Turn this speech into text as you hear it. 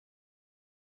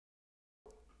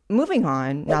moving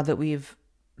on, now that we've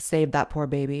saved that poor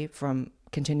baby from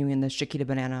continuing this Chiquita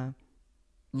Banana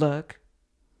look.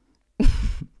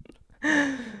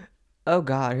 Oh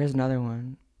God, here's another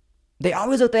one. They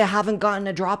always look, they haven't gotten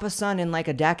a drop of sun in like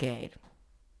a decade,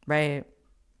 right?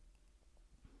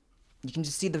 You can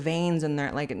just see the veins in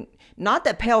there. Like, not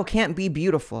that pale can't be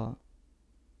beautiful,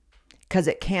 because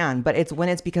it can, but it's when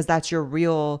it's because that's your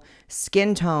real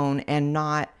skin tone and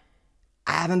not,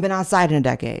 I haven't been outside in a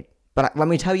decade, but let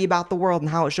me tell you about the world and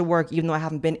how it should work, even though I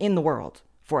haven't been in the world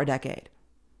for a decade,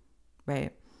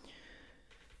 right?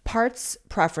 Parts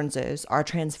preferences are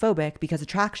transphobic because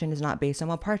attraction is not based on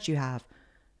what parts you have.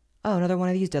 Oh, another one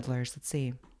of these diddlers. Let's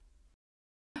see.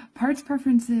 Parts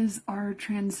preferences are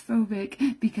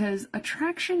transphobic because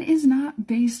attraction is not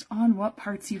based on what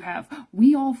parts you have.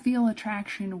 We all feel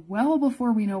attraction well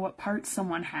before we know what parts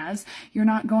someone has. You're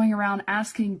not going around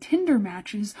asking Tinder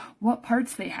matches what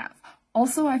parts they have.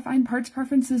 Also, I find parts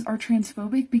preferences are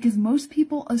transphobic because most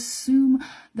people assume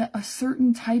that a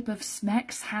certain type of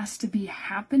smex has to be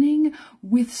happening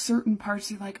with certain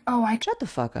parts. You're like, oh, Shut the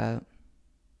fuck up.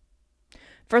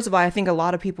 First of all, I think a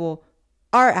lot of people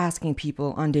are asking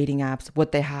people on dating apps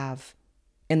what they have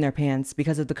in their pants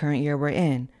because of the current year we're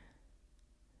in.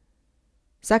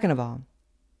 Second of all,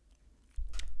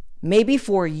 maybe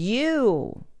for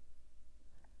you,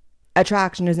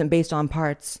 attraction isn't based on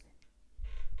parts.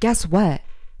 Guess what?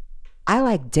 I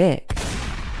like dick.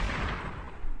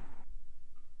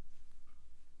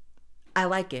 I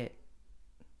like it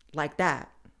like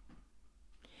that.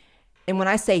 And when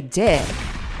I say dick,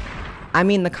 I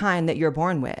mean the kind that you're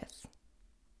born with,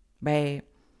 right?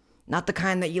 Not the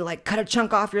kind that you like cut a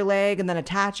chunk off your leg and then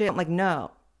attach it. I'm like, no,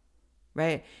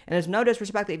 right? And there's no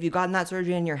disrespect that if you've gotten that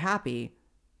surgery and you're happy,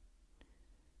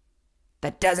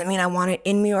 that doesn't mean I want it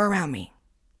in me or around me.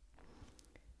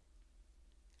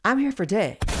 I'm here for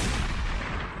dick.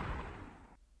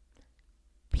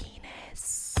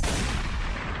 Penis.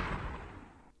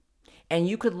 And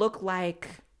you could look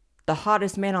like the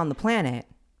hottest man on the planet.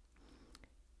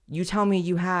 You tell me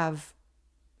you have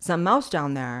something else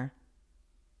down there,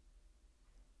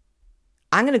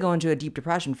 I'm going to go into a deep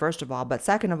depression, first of all. But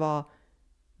second of all,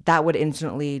 that would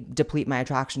instantly deplete my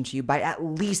attraction to you by at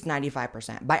least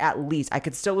 95%. By at least. I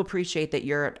could still appreciate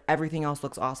that everything else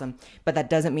looks awesome, but that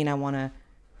doesn't mean I want to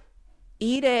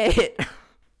eat it. That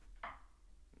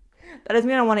doesn't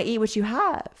mean I want to eat what you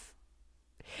have.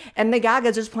 And the gag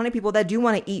is there's plenty of people that do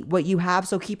want to eat what you have,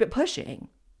 so keep it pushing,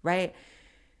 right?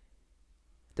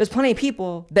 There's plenty of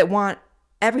people that want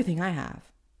everything I have.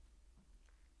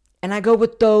 And I go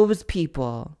with those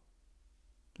people,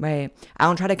 right? I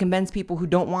don't try to convince people who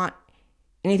don't want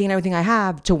anything and everything I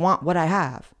have to want what I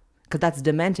have, because that's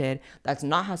demented. That's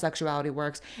not how sexuality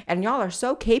works. And y'all are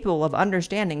so capable of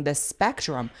understanding this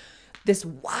spectrum, this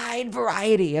wide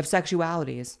variety of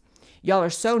sexualities. Y'all are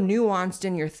so nuanced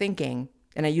in your thinking,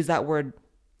 and I use that word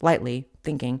lightly,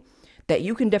 thinking, that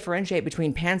you can differentiate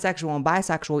between pansexual and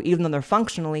bisexual, even though they're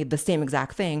functionally the same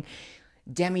exact thing.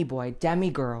 Demi-boy,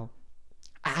 demi-girl,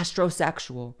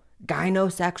 astrosexual,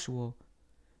 gynosexual.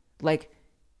 Like,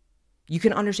 you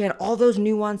can understand all those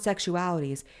nuanced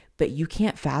sexualities, but you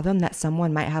can't fathom that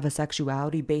someone might have a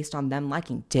sexuality based on them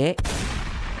liking dick.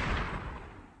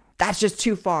 That's just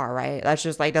too far, right? That's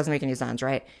just like, doesn't make any sense,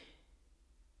 right?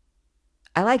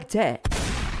 I like dick.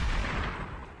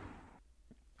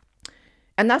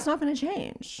 And that's not going to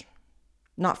change.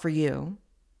 Not for you.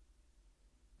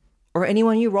 Or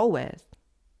anyone you roll with.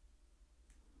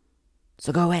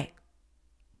 So go away.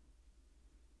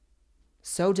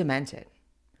 So demented.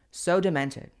 So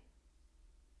demented.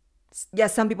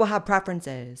 Yes, some people have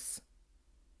preferences.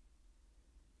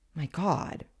 My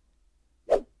God.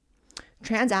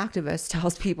 Trans activist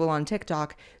tells people on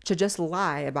TikTok to just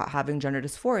lie about having gender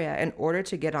dysphoria in order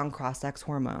to get on cross-sex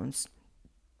hormones.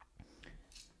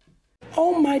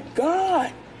 Oh my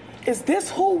God, is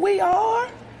this who we are?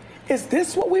 Is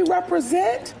this what we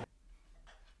represent?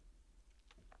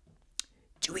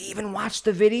 Do we even watch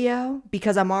the video?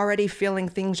 Because I'm already feeling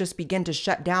things just begin to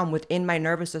shut down within my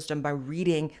nervous system by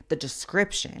reading the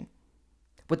description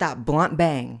with that blunt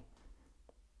bang.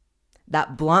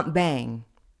 That blunt bang.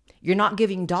 You're not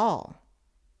giving doll.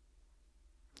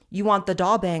 You want the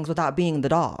doll bangs without being the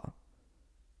doll.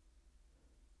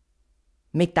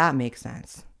 Make that make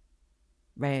sense.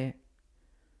 Right?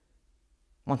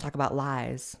 Want to talk about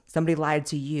lies. Somebody lied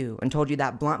to you and told you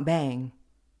that blunt bang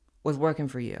was working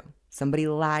for you. Somebody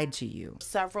lied to you.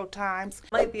 Several times.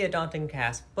 Might be a daunting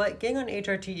task, but getting on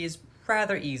HRT is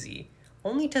rather easy.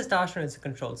 Only testosterone is a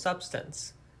controlled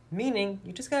substance, meaning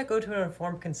you just gotta go to an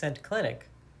informed consent clinic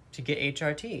to get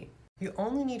HRT. You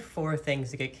only need 4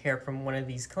 things to get care from one of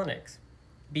these clinics.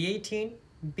 Be 18,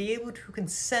 be able to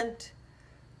consent,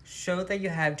 show that you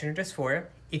have gender dysphoria.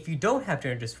 If you don't have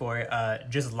gender dysphoria,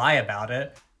 just lie about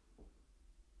it.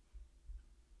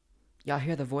 Y'all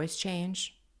hear the voice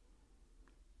change?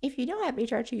 If you don't have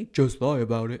HRT, just lie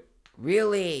about it.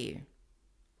 Really?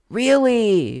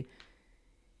 Really?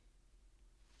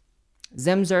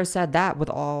 Zimzer said that with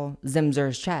all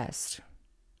Zimzer's chest.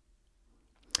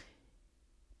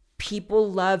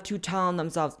 People love to tell on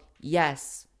themselves,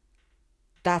 yes,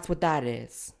 that's what that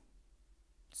is.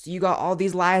 So you got all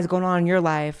these lies going on in your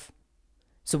life.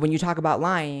 So when you talk about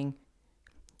lying,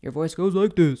 your voice goes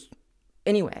like this.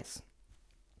 Anyways,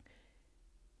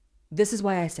 this is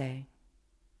why I say,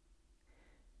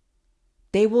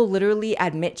 they will literally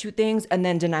admit to things and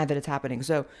then deny that it's happening.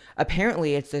 So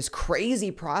apparently it's this crazy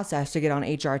process to get on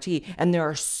HRT, and there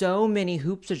are so many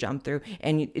hoops to jump through.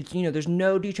 And it's, you know, there's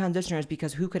no detransitioners,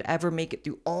 because who could ever make it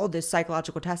through all this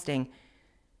psychological testing?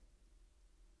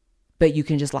 But you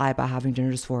can just lie about having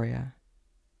gender dysphoria.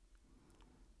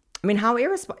 I mean, how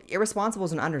irresponsible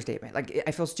is an understatement. Like,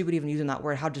 I feel stupid even using that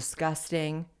word. How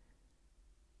disgusting.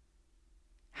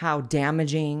 How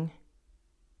damaging.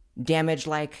 Damage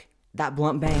like that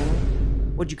blunt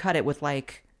bang. Would you cut it with,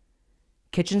 like,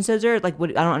 kitchen scissors? Like,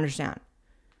 what? I don't understand.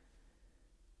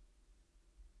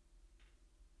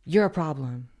 You're a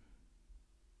problem.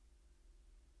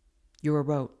 You're a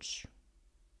roach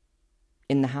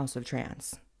in the house of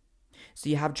trans. So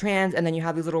you have trans, and then you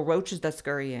have these little roaches that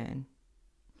scurry in.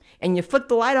 And you flick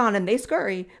the light on and they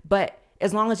scurry, but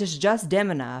as long as it's just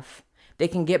dim enough, they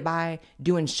can get by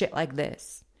doing shit like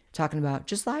this. Talking about,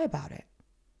 just lie about it.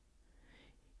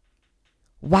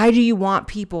 Why do you want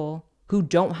people who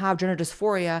don't have gender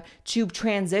dysphoria to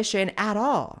transition at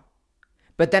all,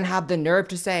 but then have the nerve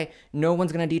to say, no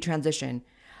one's going to detransition?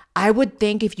 I would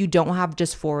think if you don't have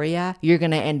dysphoria, you're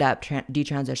going to end up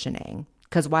detransitioning.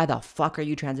 Because why the fuck are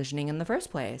you transitioning in the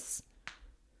first place?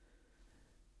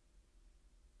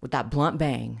 With that blunt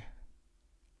bang.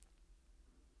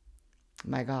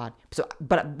 My God. So,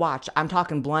 but watch, I'm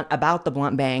talking blunt about the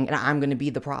blunt bang, and I'm going to be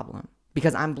the problem.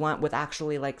 Because I'm blunt with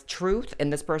actually, like, truth,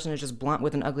 and this person is just blunt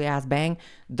with an ugly ass bang.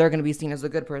 They're going to be seen as the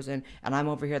good person, and I'm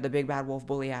over here the big bad wolf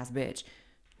bully ass bitch.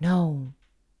 No.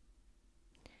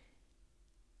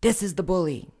 This is the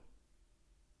bully.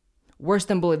 Worse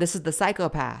than bully. This is the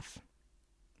psychopath.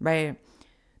 Right?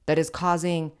 That is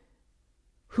causing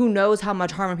who knows how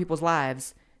much harm in people's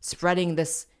lives, spreading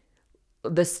this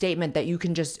statement that you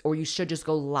can just, or you should just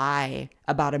go lie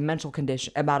about a mental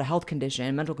condition, about a health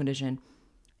condition, mental condition,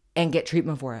 and get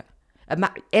treatment for it.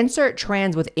 Insert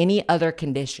trans with any other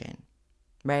condition,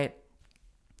 right?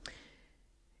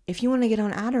 If you want to get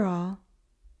on Adderall,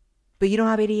 but you don't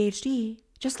have ADHD,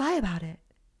 just lie about it.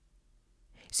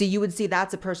 See, you would see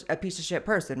that's a piece of shit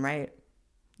person, right?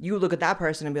 You would look at that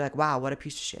person and be like, wow, what a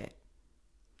piece of shit.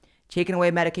 Taking away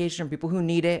medication from people who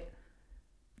need it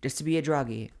just to be a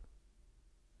druggie.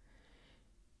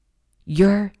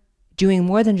 You're doing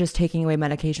more than just taking away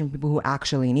medication from people who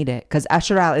actually need it. Because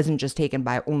estradiol isn't just taken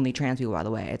by only trans people, by the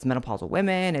way. It's menopausal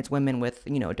women. It's women with,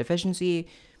 a deficiency.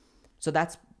 So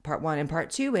that's part one. And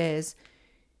part two is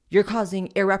you're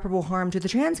causing irreparable harm to the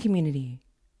trans community.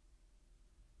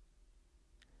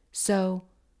 So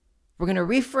we're going to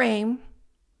reframe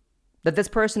that this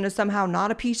person is somehow not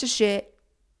a piece of shit,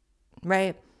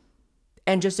 right?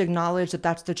 And just acknowledge that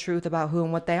that's the truth about who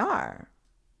and what they are.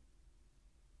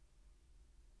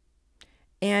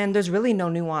 And there's really no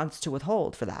nuance to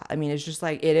withhold for that. I mean, it's just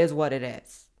like, it is what it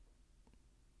is.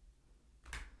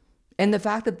 And the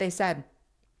fact that they said,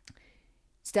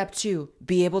 step 2,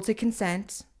 be able to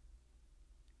consent.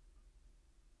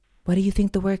 What do you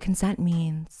think the word consent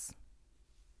means?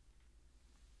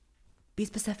 Be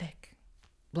specific.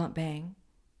 Blunt bang.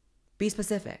 Be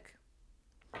specific.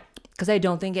 Because I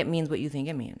don't think it means what you think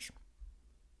it means.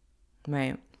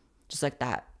 Right? Just like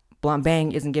that. Blunt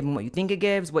bang isn't giving what you think it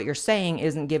gives. What you're saying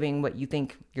isn't giving what you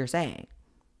think you're saying.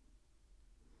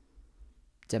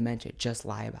 Dementia. Just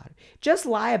lie about it. Just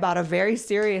lie about a very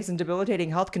serious and debilitating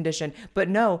health condition. But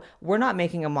no, we're not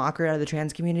making a mockery out of the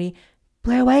trans community.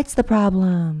 Blaire White's the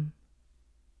problem.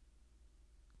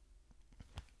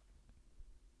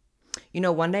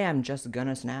 One day I'm just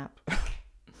gonna snap.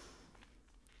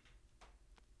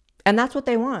 And that's what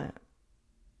they want.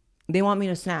 They want me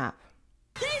to snap.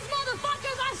 These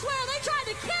motherfuckers, I swear, they tried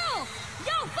to kill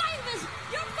your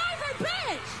favorite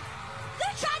bitch.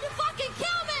 They tried to fucking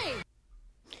kill me.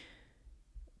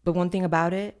 But one thing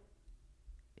about it,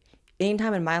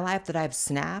 anytime in my life that I've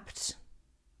snapped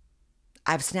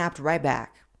right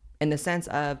back, in the sense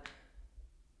of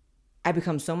I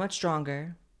become so much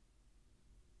stronger,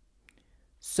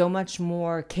 so much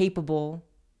more capable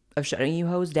of shutting you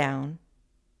hoes down.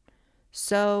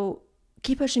 So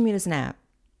keep pushing me to snap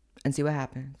and see what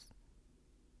happens.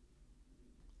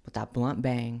 With that blunt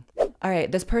bang. All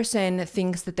right, this person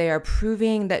thinks that they are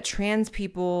proving that trans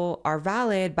people are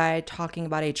valid by talking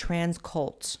about a trans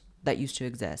cult that used to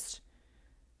exist.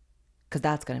 Because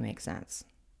that's going to make sense.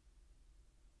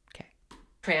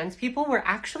 Trans people were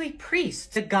actually priests.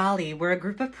 The Galli were a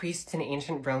group of priests in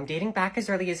ancient Rome dating back as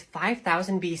early as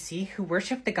 5000 BC who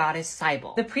worshipped the goddess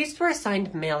Cybele. The priests were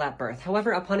assigned male at birth.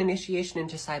 However, upon initiation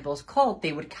into Cybele's cult,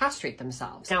 they would castrate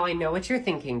themselves. Now, I know what you're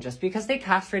thinking. Just because they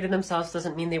castrated themselves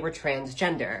doesn't mean they were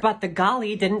transgender. But the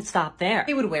Galli didn't stop there.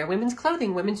 They would wear women's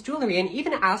clothing, women's jewelry, and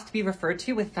even ask to be referred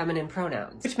to with feminine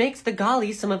pronouns, which makes the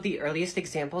Galli some of the earliest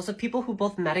examples of people who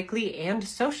both medically and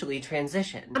socially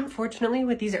transition. Unfortunately,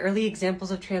 with these early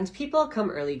examples of trans people come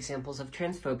early examples of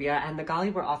transphobia, and the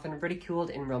Galli were often ridiculed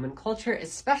in Roman culture,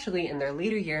 especially in their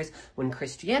later years when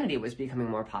Christianity was becoming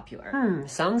more popular.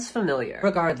 Sounds familiar.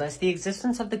 Regardless, the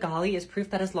existence of the Galli is proof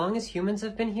that as long as humans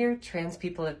have been here, trans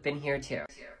people have been here too.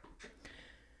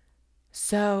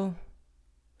 So,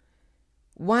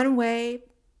 one way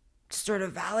to sort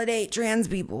of validate trans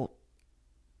people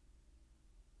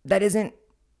that isn't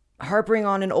harping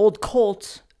on an old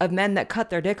cult of men that cut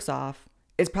their dicks off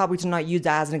is probably to not use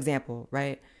that as an example,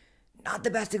 right? Not the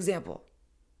best example.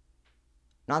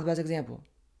 Not the best example.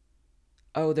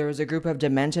 Oh, there was a group of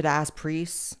demented ass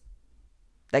priests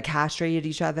that castrated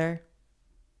each other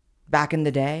back in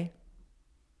the day.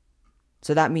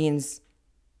 So that means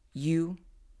you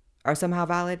are somehow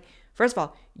valid. First of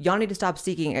all, y'all need to stop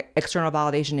seeking external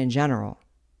validation in general.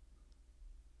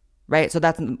 Right? So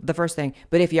that's the first thing.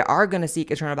 But if you are going to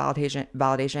seek external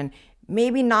validation,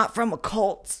 maybe not from a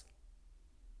cult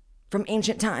from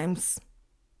ancient times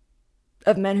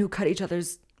of men who cut each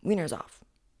other's wieners off.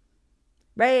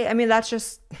 Right? I mean, that's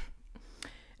just,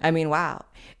 I mean, wow.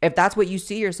 If that's what you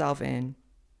see yourself in,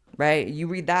 right? You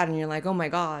read that and you're like, oh my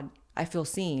God, I feel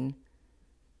seen.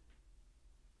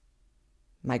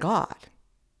 My God,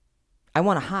 I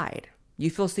want to hide. You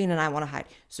feel seen and I want to hide.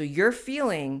 So you're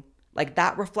feeling like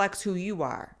that reflects who you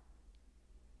are.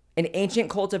 An ancient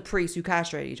cult of priests who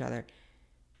castrate each other.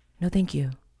 No, thank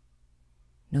you.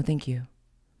 No, thank you.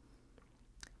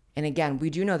 And again, we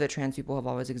do know that trans people have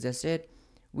always existed.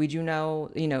 We do know,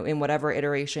 in whatever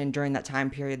iteration during that time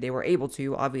period they were able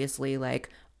to. Obviously, like,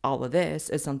 all of this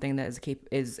is something that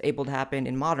is able to happen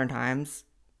in modern times,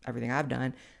 everything I've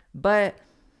done. But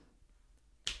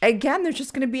again, there's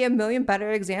just going to be a million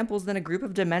better examples than a group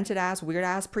of demented ass, weird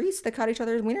ass priests that cut each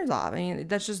other's wieners off. I mean,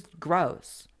 that's just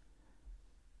gross.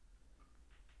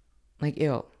 Like,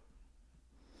 ew.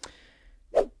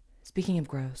 Speaking of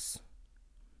gross,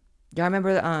 y'all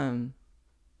remember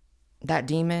that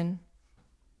demon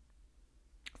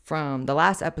from the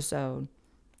last episode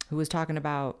who was talking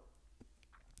about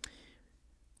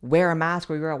wear a mask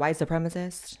or you're a white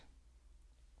supremacist?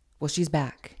 Well, she's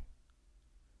back.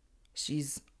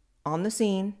 She's on the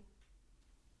scene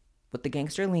with the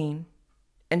gangster lean,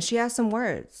 and she has some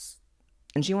words,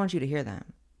 and she wants you to hear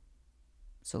them.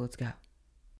 So let's go.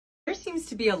 There seems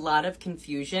to be a lot of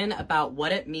confusion about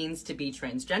what it means to be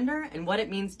transgender and what it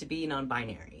means to be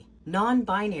non-binary.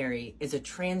 Non-binary is a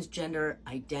transgender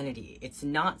identity. It's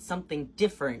not something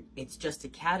different. It's just a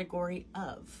category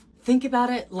of. Think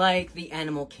about it like the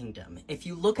animal kingdom. If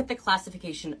you look at the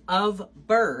classification of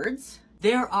birds,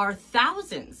 there are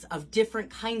thousands of different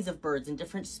kinds of birds and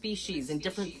different species and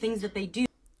different things that they do.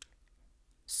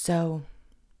 So,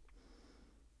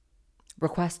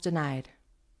 request denied.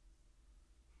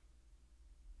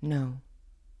 No.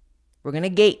 We're going to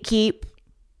gatekeep.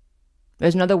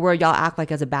 There's another word y'all act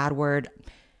like is a bad word.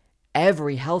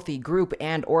 Every healthy group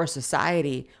and or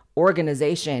society,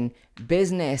 organization,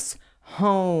 business,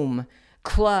 home,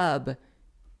 club,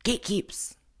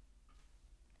 gatekeeps.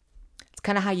 It's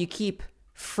kind of how you keep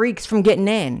freaks from getting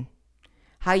in.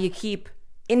 How you keep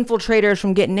infiltrators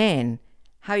from getting in.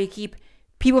 How you keep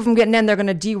people from getting in. They're going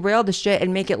to derail the shit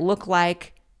and make it look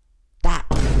like that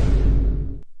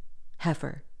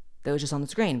heifer that was just on the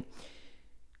screen.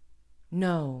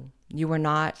 No, you were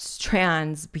not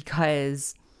trans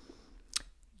because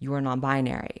you are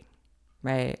non-binary,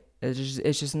 right?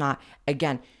 It's just not.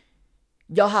 Again,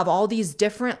 y'all have all these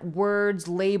different words,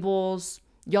 labels.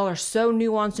 Y'all are so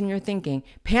nuanced in your thinking.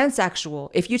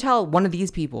 Pansexual, if you tell one of these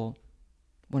people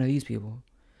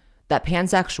that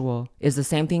pansexual is the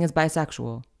same thing as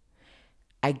bisexual,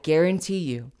 I guarantee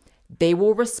you they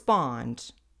will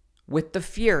respond with the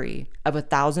fury of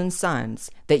 1,000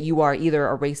 suns that you are either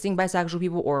erasing bisexual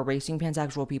people or erasing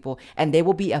pansexual people, and they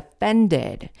will be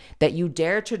offended that you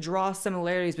dare to draw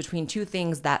similarities between two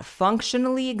things that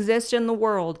functionally exist in the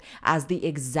world as the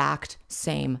exact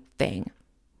same thing.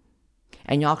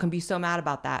 And y'all can be so mad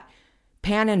about that.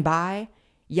 Pan and bi,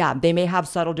 yeah, they may have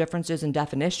subtle differences in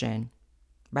definition,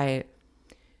 right?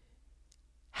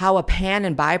 How a pan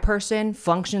and bi person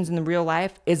functions in the real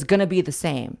life is going to be the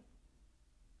same,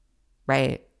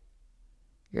 right?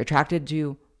 You're attracted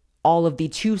to all of the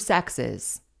two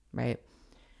sexes, right?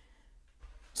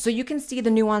 So you can see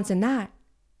the nuance in that.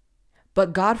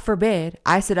 But God forbid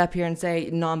I sit up here and say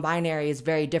non-binary is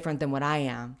very different than what I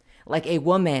am. Like a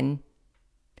woman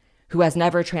who has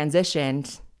never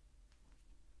transitioned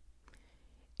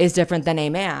is different than a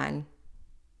man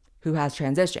who has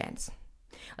transitions.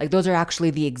 Like those are actually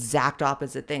the exact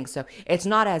opposite things. So it's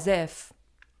not as if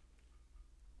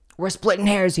we're splitting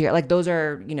hairs here. Like those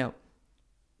are,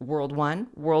 world one,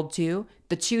 world two.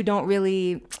 The two don't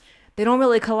really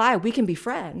collide. We can be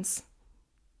friends.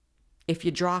 If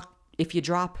you drop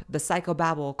the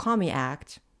psychobabble call me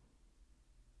act,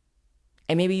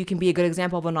 and maybe you can be a good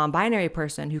example of a non-binary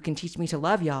person who can teach me to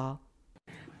love y'all.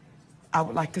 I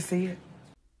would like to see it.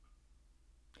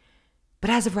 But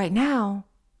as of right now,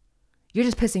 you're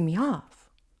just pissing me off,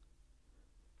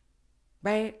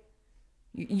 right?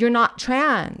 You're not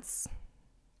trans.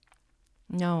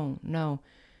 No.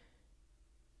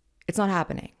 It's not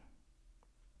happening.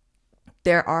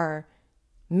 There are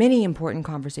many important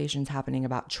conversations happening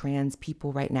about trans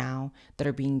people right now that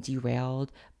are being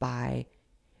derailed by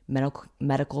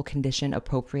medical condition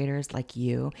appropriators like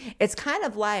you. It's kind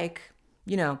of like,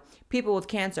 people with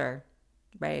cancer,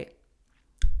 right?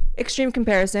 Extreme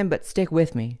comparison, but stick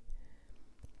with me.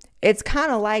 It's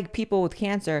kind of like people with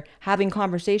cancer having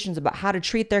conversations about how to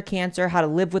treat their cancer, how to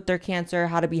live with their cancer,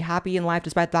 how to be happy in life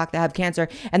despite the fact they have cancer.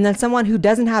 And then someone who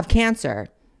doesn't have cancer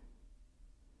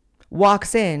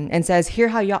walks in and says,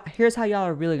 here's how y'all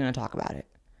are really going to talk about it.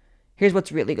 Here's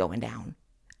what's really going down.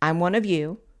 I'm one of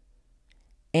you,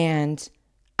 and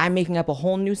I'm making up a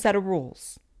whole new set of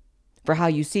rules for how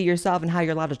you see yourself and how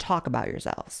you're allowed to talk about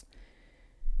yourselves.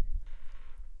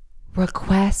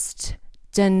 Request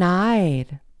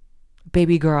denied.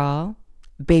 Baby girl,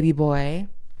 baby boy,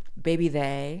 baby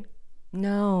they.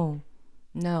 No,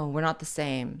 we're not the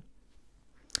same.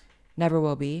 Never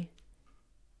will be.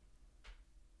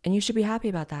 And you should be happy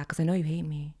about that because I know you hate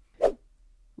me.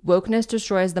 Wokeness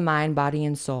destroys the mind, body,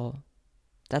 and soul.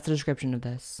 That's the description of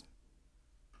this.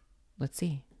 Let's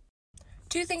see.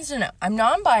 Two things to know. I'm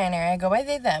non-binary. I go by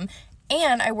they, them.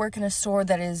 And I work in a store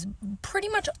that is pretty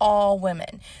much all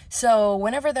women. So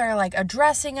whenever they're like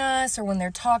addressing us or when they're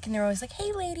talking, they're always like,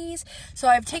 hey ladies. So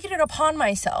I've taken it upon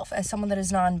myself as someone that is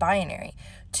non-binary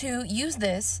to use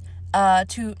this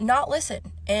to not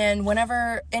listen. And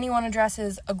whenever anyone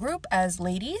addresses a group as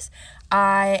ladies,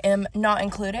 I am not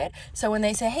included. So when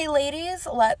they say, hey ladies,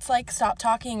 let's like stop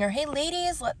talking, or hey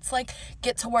ladies, let's like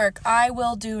get to work, I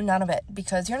will do none of it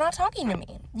because you're not talking to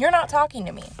me. You're not talking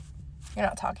to me.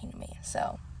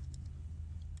 So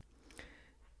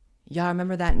y'all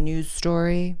remember that news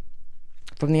story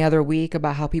from the other week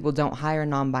about how people don't hire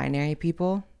non-binary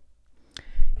people?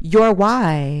 You're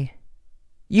why.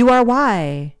 You are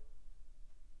why.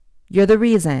 You're the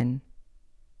reason.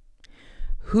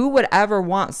 Who would ever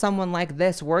want someone like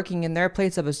this working in their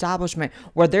place of establishment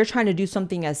where they're trying to do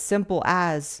something as simple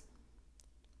as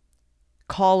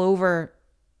call over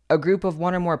a group of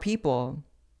one or more people,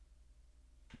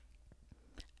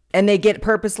 and they get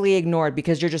purposely ignored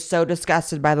because you're just so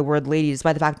disgusted by the word ladies,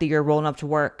 by the fact that you're rolling up to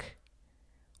work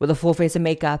with a full face of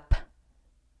makeup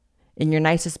in your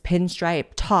nicest pinstripe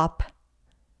top,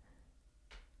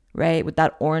 right? With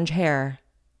that orange hair.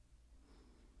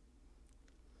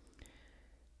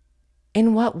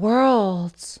 In what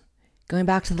world, going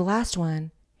back to the last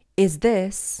one, is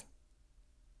this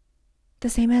the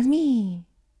same as me?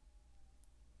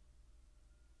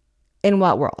 In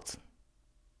what world?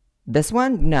 This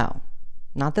one? No,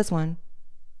 not this one.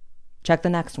 Check the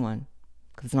next one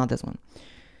because it's not this one.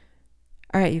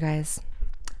 All right, you guys.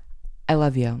 I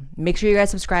love you. Make sure you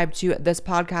guys subscribe to this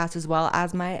podcast as well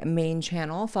as my main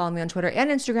channel. Follow me on Twitter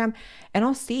and Instagram, and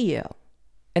I'll see you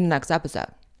in the next episode.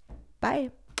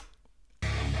 Bye.